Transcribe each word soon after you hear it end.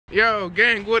Yo,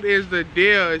 gang, what is the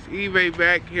deal? It's eBay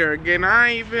back here again. I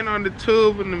ain't been on the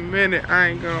tube in a minute, I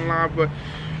ain't gonna lie, but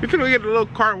we finna get a little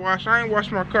car wash. I ain't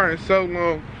washed my car in so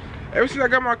long. Ever since I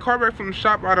got my car back from the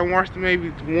shop, I done washed it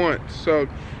maybe once. So,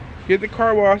 get the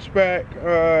car wash back.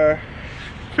 Finna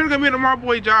go meet my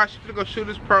boy Josh. Finna go shoot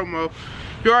his promo.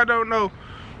 If y'all don't know,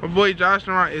 my boy Josh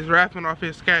is wrapping off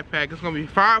his scat pack. It's gonna be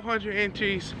 500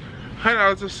 entries,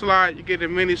 $100 a slot. You get as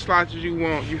many slots as you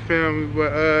want, you feel me?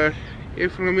 But,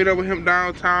 if we're gonna meet up with him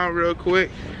downtown real quick,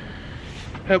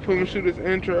 help him shoot his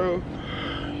intro.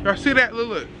 Y'all see that?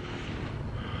 Look.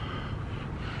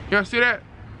 Y'all see that?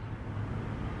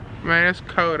 Man, it's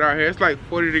cold out here. It's like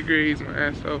 40 degrees,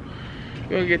 man. So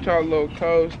we're gonna get y'all a little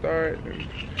cold start.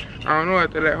 I don't know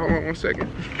after that. Hold on one second.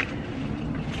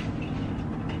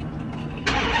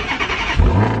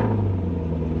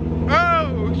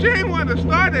 Oh, she ain't want to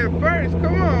start at first.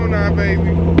 Come on now,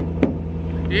 baby.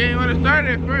 You ain't want to start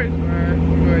at first, man.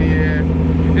 But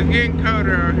yeah, it's getting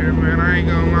colder out here, man. I ain't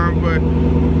gonna lie, but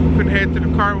I'm finna head to the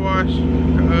car wash.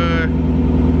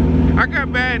 I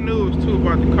got bad news too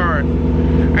about the car.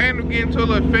 I ended up getting to a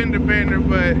little fender bender,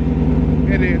 but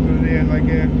it is what it is, I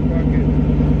guess. Fuck it.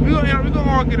 We gonna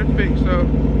all get it fixed, so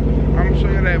I'm gonna show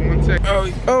you that in 1 second.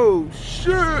 Oh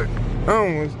shit! I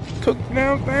almost took the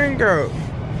damn thing out.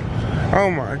 Oh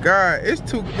my god, it's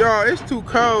too, y'all, it's too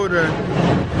cold.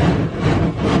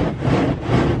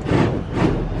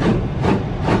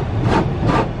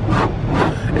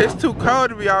 It's too cold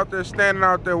to be out there, standing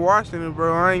out there washing it,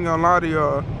 bro. I ain't gonna lie to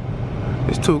y'all.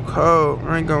 It's too cold.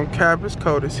 I ain't gonna cap. It's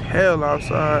cold as hell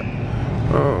outside.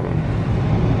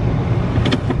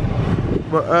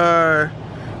 But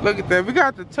look at that. We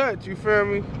got the touch. You feel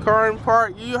me? Car and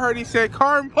park. You heard he said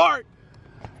car and park.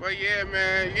 But yeah,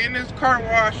 man. Getting this car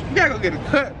wash. You gotta go get a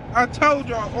cut. I told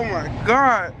y'all. Oh my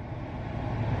god.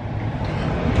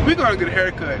 We gonna get a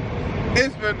haircut.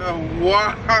 It's been a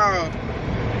while.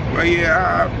 But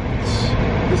yeah,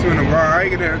 it's been a while. I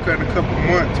ain't get a haircut in a couple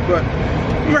months, but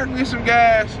I'm about to get some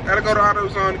gas. Gotta go to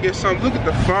AutoZone to get some. Look at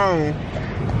the phone.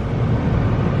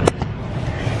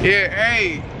 Yeah,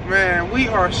 hey, man, we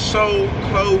are so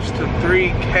close to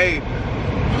 3K.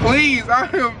 Please, I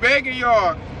am begging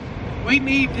y'all. We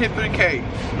need to hit 3K.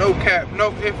 No cap,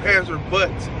 no ifs, ands, or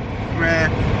buts, man.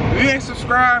 If you ain't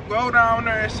subscribed, go down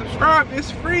there and subscribe.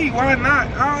 It's free. Why not?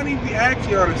 I don't even be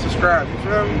asking y'all to subscribe. You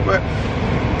feel me? But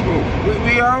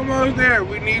we almost there.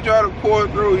 We need y'all to pull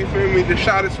through. You feel me? The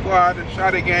Shot It Squad, the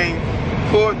Shot It Gang,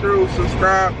 pull through.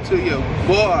 Subscribe to your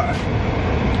boy.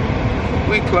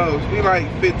 We close. We like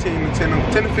 10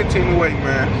 to 15 away,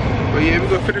 man. But yeah, we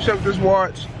gonna finish up this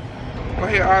watch. Go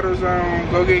hit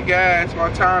AutoZone. Go get gas.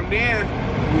 My time then.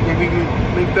 We gonna be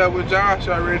linked up with Josh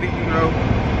already. You know.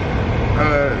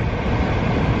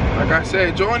 Like I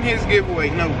said, join his giveaway.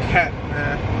 No cap,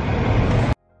 man.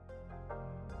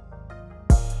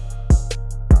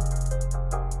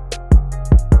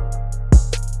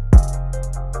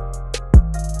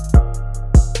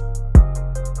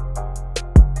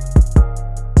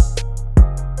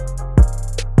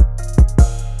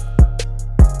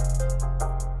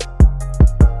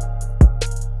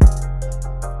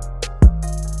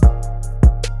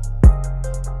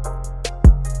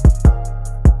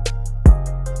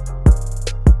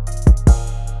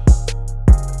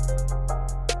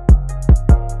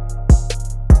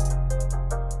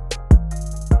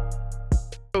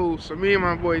 So me and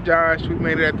my boy Josh, we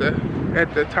made it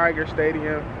at the Tiger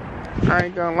Stadium. I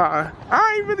ain't gonna lie,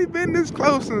 I ain't really been this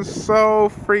close in so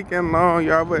freaking long,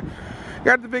 y'all. But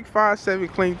got the big 5.7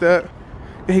 cleaned up,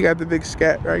 and he got the big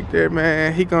scat right there,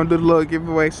 man. He gonna do the little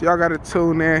giveaway, so y'all gotta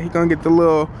tune in. He gonna get the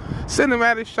little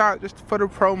cinematic shot just for the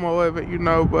promo of it, you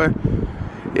know. But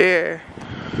yeah,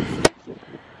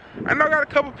 I know I got a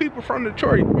couple people from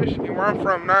Detroit, Michigan, where I'm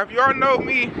from. Now, if y'all know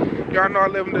me, y'all know I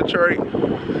live in Detroit.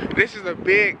 This is a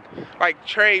big, like,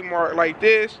 trademark. Like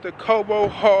this, the Cobo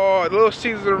Hall, the Little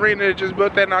Caesars Arena, just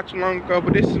built that not too long ago.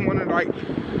 But this is one of, like,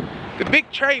 the big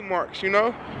trademarks, you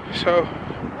know? So,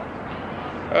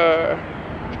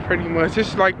 pretty much, this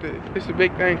is like it's a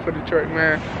big thing for Detroit,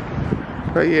 man.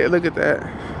 But yeah, look at that.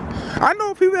 I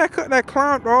know people that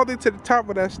climbed all the way to the top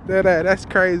of that's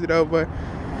crazy though. But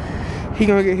he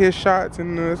gonna get his shots,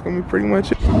 and it's gonna be pretty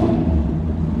much it.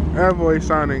 That boy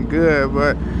sounding good,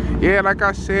 but yeah, like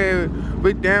I said,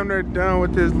 we damn near done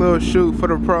with this little shoot for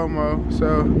the promo.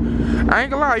 So I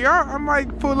ain't gonna lie, y'all, I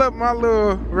might pull up my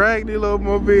little raggedy little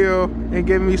mobile and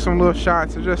give me some little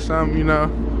shots or just something, you know.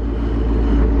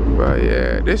 But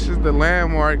yeah, this is the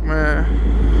landmark, man.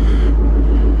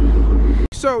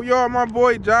 So y'all, my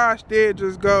boy Josh did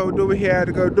just go do what he had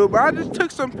to go do, but I just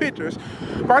took some pictures.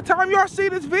 By the time y'all see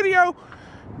this video,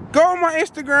 go on my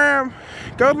Instagram,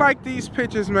 go like these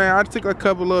pictures, man. I took a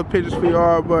couple little pictures for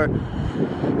y'all, but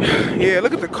yeah,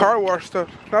 look at the car wash stuff.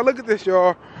 Now look at this,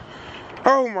 y'all.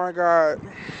 Oh my God.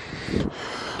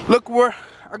 Look where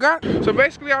I got. So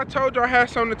basically, I told y'all I had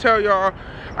something to tell y'all.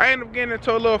 I ended up getting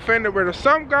into a little fender where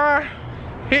some guy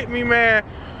hit me, man.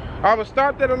 I was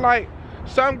stopped at a light.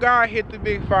 Some guy hit the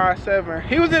big 5.7.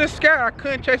 He was in a scat. I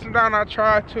couldn't chase him down. I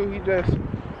tried to. He just,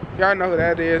 y'all know who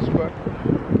that is, but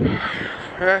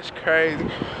that's crazy.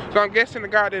 So I'm guessing the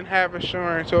guy didn't have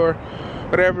insurance or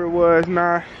whatever it was.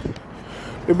 Nah,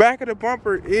 the back of the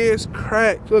bumper is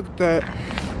cracked. Look at that.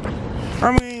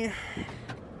 I mean,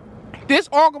 this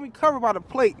all gonna be covered by the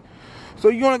plate, so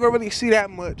you only gonna really see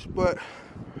that much. But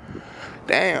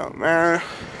damn, man,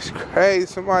 it's crazy.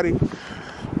 Somebody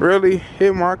really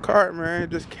hit my car, man. It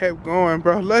just kept going,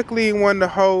 bro. Luckily, it wasn't the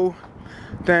whole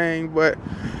thing, but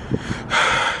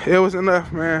it was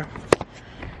enough, man.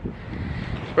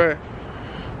 But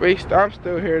I'm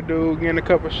still here, dude, getting a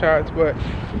couple shots. But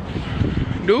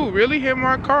dude really hit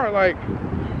my car. Like,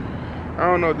 I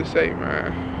don't know what to say,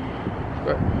 man.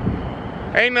 But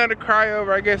ain't nothing to cry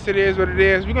over. I guess it is what it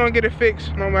is. We're gonna get it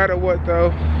fixed no matter what,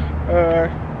 though.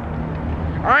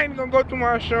 I ain't gonna go through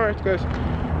my insurance because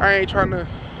I ain't trying to.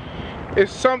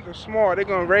 It's something small. They're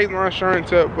gonna raise my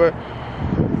insurance up, but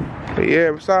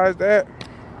yeah, besides that,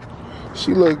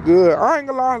 she look good. I ain't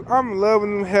gonna lie, I'm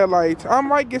loving them headlights. I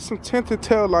might get some tinted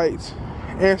tail lights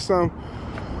and some.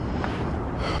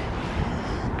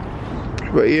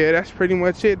 But yeah, that's pretty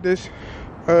much it. This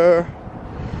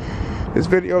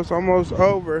video's almost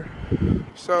over.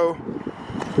 So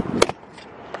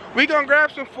we gonna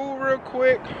grab some food real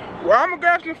quick. Well, I'm gonna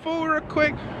grab some food real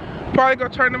quick. Probably gonna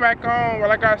turn it back on. But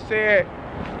like I said,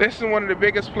 this is one of the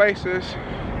biggest places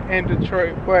in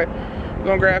Detroit. But we're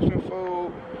gonna grab some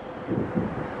food.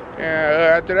 And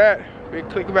after that, we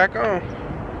click back on.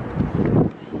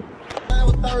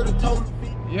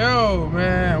 Yo,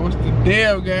 man, what's the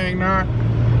deal, gang? Now,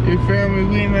 you feel me?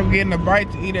 We ended up getting a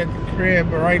bite to eat at the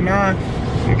crib, but right now,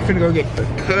 we're finna go get the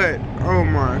cut. Oh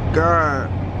my God,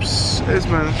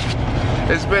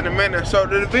 it's been a minute. So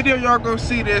the video y'all gonna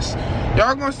see this.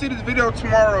 Y'all gonna see this video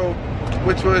tomorrow,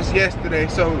 which was yesterday.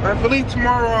 So I believe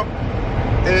tomorrow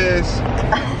is.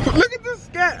 Look at this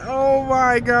guy. Oh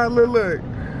my God, look.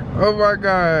 Oh my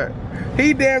God.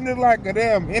 He damn near like a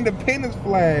damn independence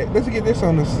flag. Let's get this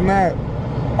on the snap.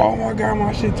 Oh my God,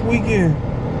 my shit tweaking.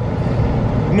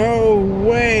 No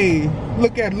way.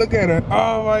 Look at it.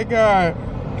 Oh my God.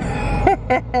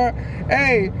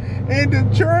 Hey, in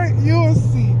Detroit, you'll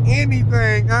see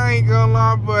anything. I ain't gonna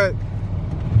lie, but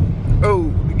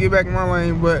oh, to get back in my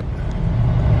lane, but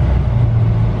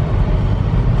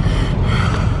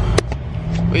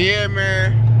yeah,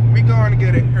 man, we going to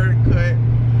get a haircut.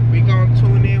 We gonna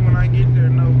tune in when I get there,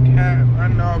 no cap. I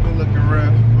know I'll be looking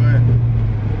rough, but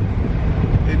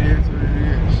it is what it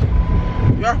is.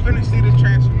 Y'all finna see the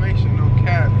transformation, no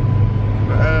cap.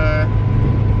 But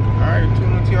alright,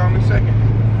 tune in to y'all in a second.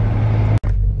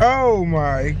 Oh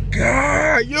my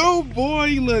God, yo boy,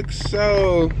 you look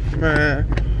so, man.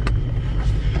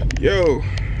 Yo,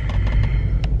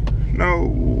 no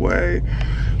way.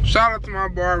 Shout out to my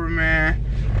barber, man.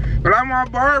 But I'm my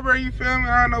barber, you feel me?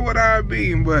 I don't know what I'd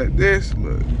be, but this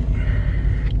look.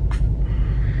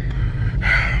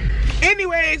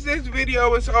 Anyways, this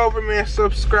video is over, man.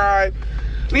 Subscribe,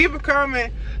 leave a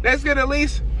comment. Let's get at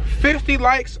least 50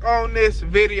 likes on this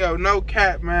video. No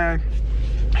cap, man.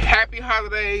 Happy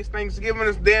holidays. Thanksgiving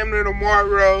is damn near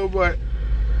tomorrow, but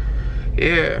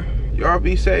yeah, y'all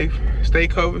be safe. Stay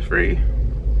COVID free.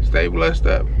 Stay blessed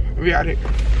up. We out here.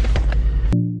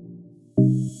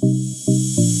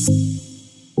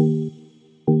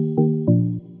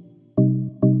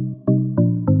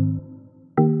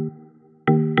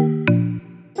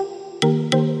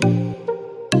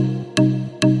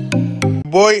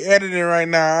 Boy editing right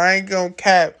now. I ain't gonna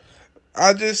cap.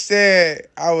 I just said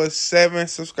I was 7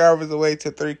 subscribers away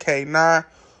to 3K. Nah,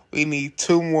 we need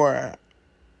 2 more.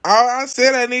 I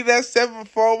said I need that 7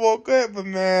 before I woke up, but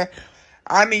man,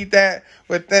 I need that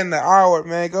within the hour,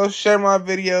 man. Go share my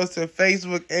videos to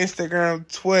Facebook, Instagram,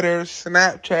 Twitter,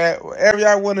 Snapchat, wherever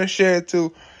y'all want to share it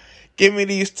to. Give me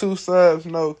these 2 subs,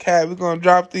 no cap. We're gonna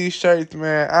drop these shirts,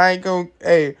 man. I ain't gonna,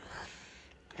 hey,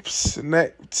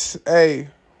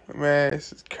 man,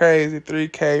 this is crazy.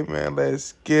 3K, man.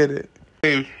 Let's get it.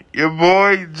 Hey, your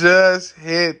boy just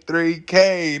hit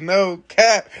 3K. No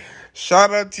cap.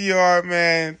 Shout out to y'all,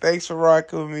 man. Thanks for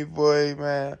rocking with me, boy,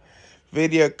 man.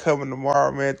 Video coming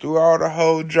tomorrow, man. Through all the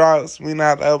whole drops, we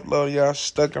not uploading. Y'all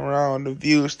stuck around. The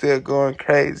views still going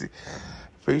crazy.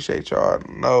 Appreciate y'all.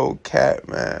 No cap,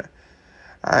 man.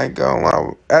 I ain't gonna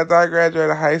lie. After I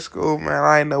graduated high school, man,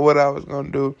 I didn't know what I was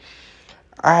gonna do.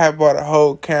 I had bought a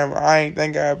whole camera. I ain't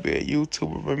think I'd be a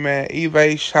YouTuber, but man,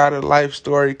 eBay shot a life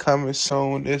story coming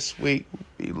soon this week.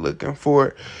 Be looking for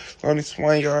it. Gonna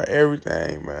explain y'all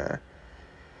everything, man.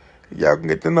 Y'all can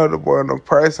get to know the boy on a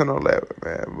personal level,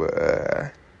 man.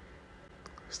 But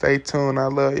stay tuned. I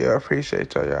love y'all. I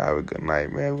appreciate y'all. Y'all have a good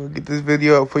night, man. We'll get this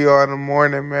video up for y'all in the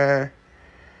morning, man.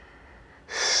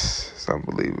 It's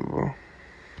unbelievable.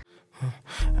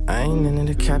 I ain't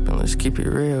into the capping, let's keep it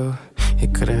real. He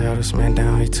could've held this man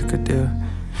down, he took a deal.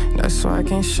 That's why I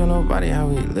can't show nobody how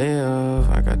we live.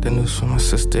 I got the news from my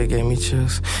sister, gave me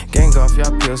chills. Gang off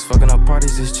y'all pills, fucking up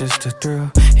parties, it's just a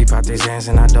thrill. He popped his hands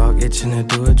and I dog itching to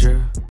do a drill.